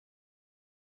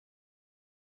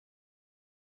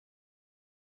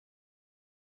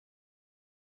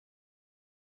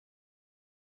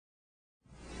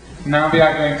Now we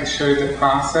are going to show you the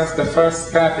process. The first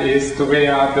step is to weigh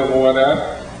out the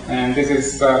water, and this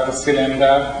is the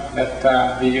cylinder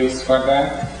that we use for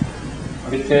that.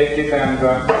 We take it and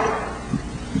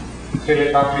fill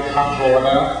it up with hot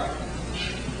water.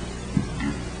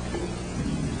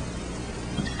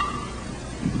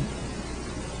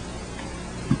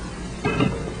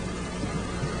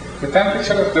 The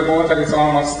temperature of the water is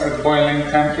almost at boiling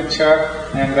temperature,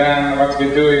 and then what we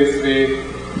do is we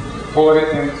pour it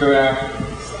into a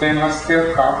stainless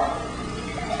steel cup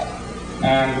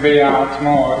and weigh out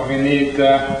more. We need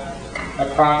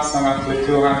approximately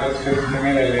 250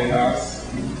 milliliters.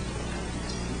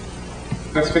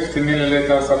 That's 50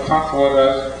 milliliters of hot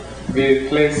water. We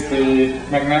place the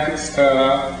magnetic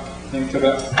stirrer into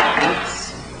the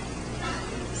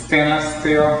stainless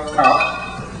steel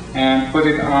cup and put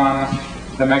it on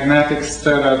the magnetic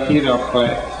stirrer heater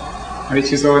plate,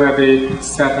 which is already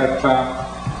set at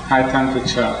high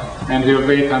temperature, and we'll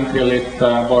wait until it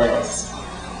boils.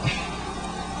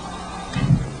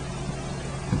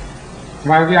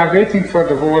 While we are waiting for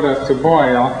the water to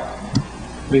boil,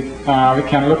 we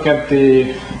can look at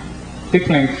the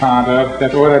pickling powder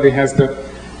that already has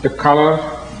the color,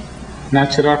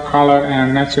 natural color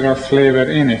and natural flavor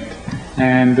in it.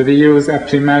 And we use a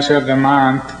pre-measured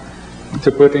amount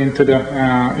to put into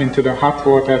the hot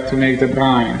water to make the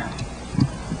brine.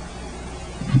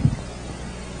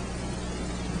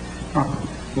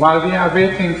 While we are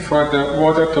waiting for the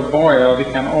water to boil, we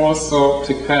can also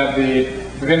prepare the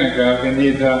vinegar. We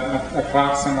need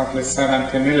approximately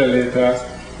 70 milliliters,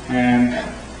 and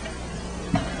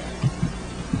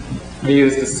we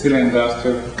use the cylinder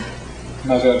to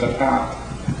measure the part.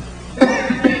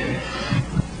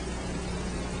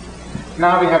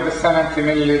 Now we have the 70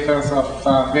 milliliters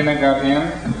of vinegar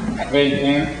weighed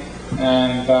in,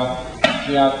 and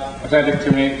we are ready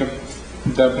to make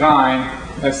the brine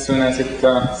as soon as it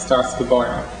starts to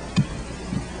boil.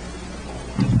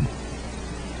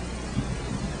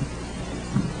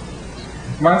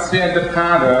 Once we add the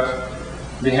powder,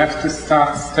 we have to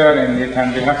start stirring it,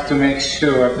 and we have to make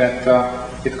sure that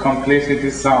it completely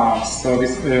dissolves. So we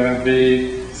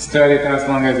stir it as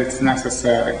long as it's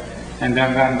necessary. And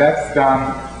then when that's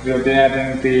done, we'll be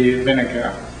adding the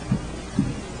vinegar.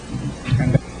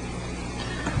 And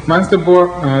once the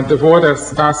water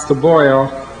starts to boil,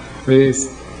 we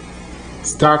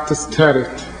start to stir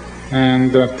it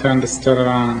and turn the stirrer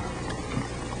on.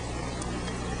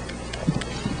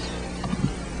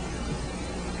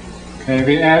 Okay,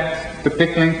 we add the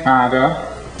pickling powder.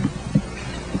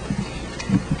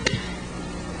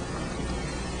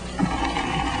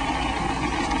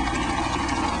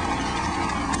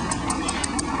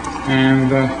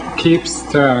 And keep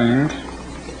stirring.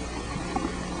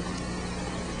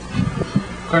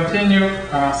 Continue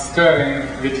stirring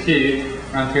with heat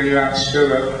until you are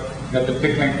sure that the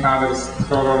pickling powder is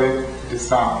thoroughly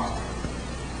dissolved.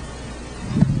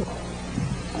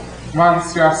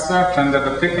 Once you are certain that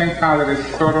the pickling powder is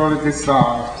thoroughly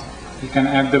dissolved, you can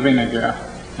add the vinegar,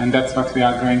 and that's what we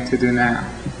are going to do now.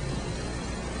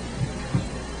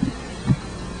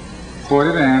 Pour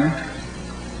it in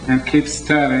and keep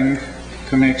stirring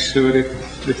to make sure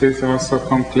it is also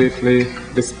completely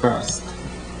dispersed.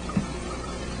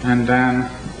 And then,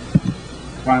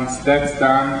 once that's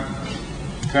done,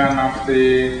 turn off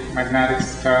the magnetic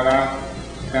stirrer,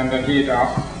 turn the heat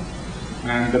off,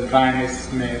 and the brine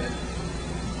is made.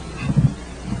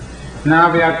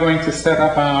 Now we are going to set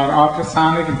up our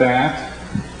ultrasonic bath.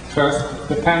 First,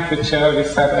 the temperature we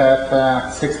set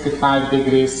at 65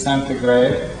 degrees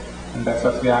centigrade, and that's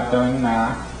what we are doing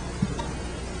now.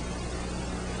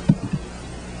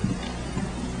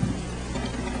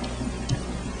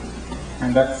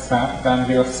 And that's set. Then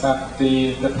we'll set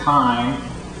the time,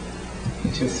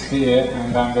 which is here,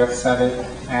 and then we'll set it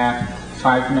at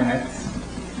 5 minutes.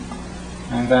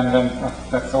 And then when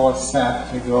that's all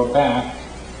set, we go back,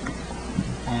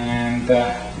 and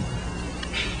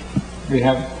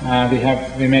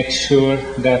we make sure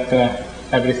that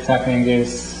every setting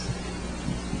is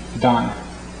done.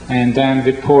 And then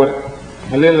we pour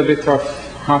a little bit of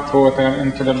hot water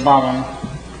into the bottom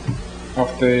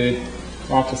of the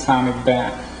ultrasonic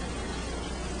bath.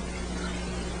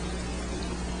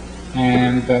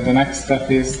 And the next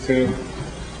step is to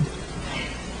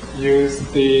use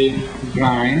the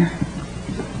brine.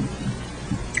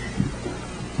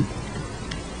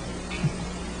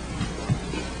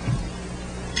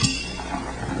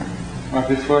 But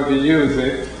before we use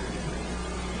it,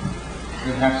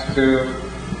 we have to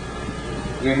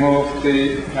remove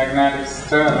the magnetic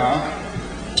stirrer,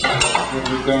 which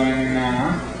we're doing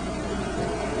now.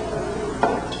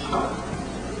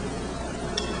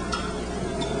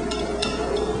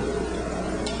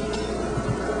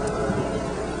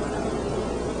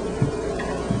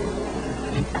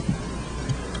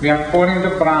 We are pouring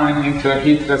the brine into a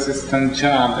heat-resistant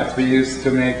jar that we use to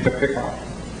make the pickle.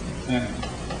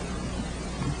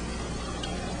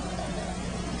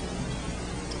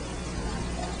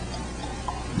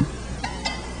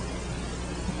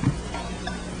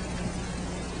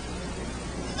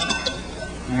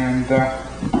 And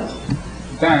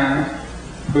then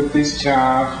put this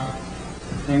jar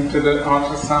into the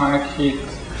ultrasonic heat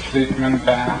treatment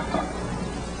bath.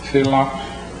 Fill up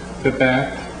the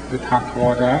bath with hot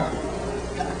water.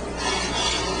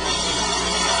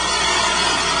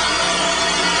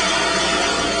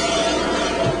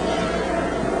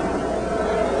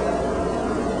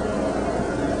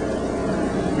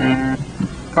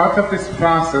 Part of this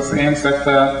process aims at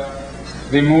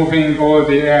removing all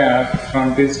the air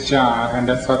from this jar, and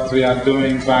that's what we are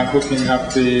doing by hooking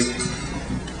up the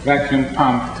vacuum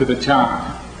pump to the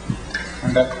jar,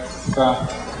 and that's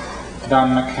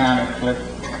done mechanically.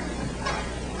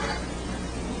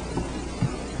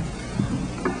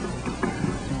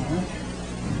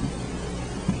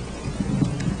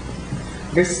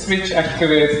 This switch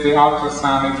activates the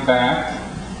ultrasonic bath,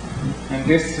 and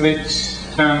this switch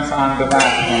turns on the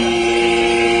vacuum.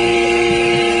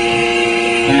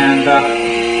 And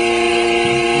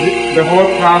the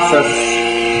whole process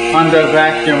under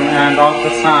vacuum and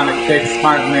ultrasonic takes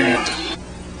 5 minutes.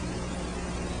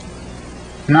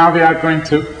 Now we are going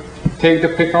to take the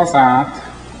pickles out,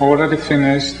 already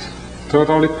finished,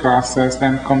 totally processed,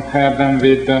 and compare them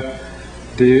with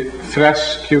the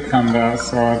fresh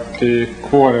cucumbers or the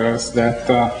quarters that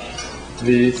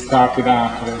we started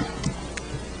out with.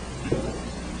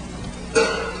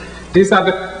 These are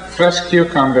the fresh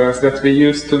cucumbers that we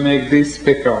use to make these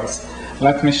pickles.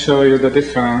 Let me show you the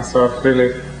difference of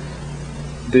really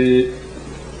these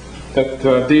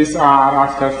are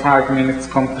after 5 minutes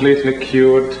completely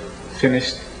cured,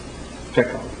 finished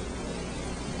pickle.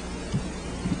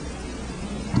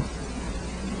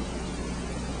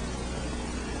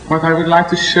 What I would like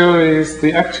to show is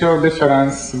the actual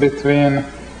difference between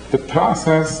the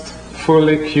processed,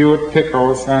 fully cured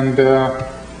pickles and the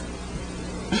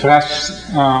fresh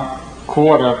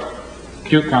quartered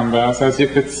cucumbers. As you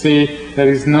could see, there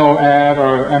is no air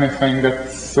or anything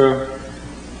that's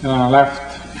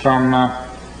left from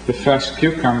the fresh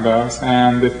cucumbers,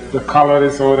 and the color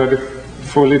is already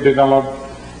fully developed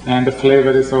and the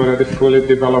flavor is already fully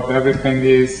developed. Everything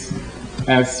is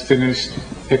as finished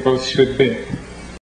pickles should be.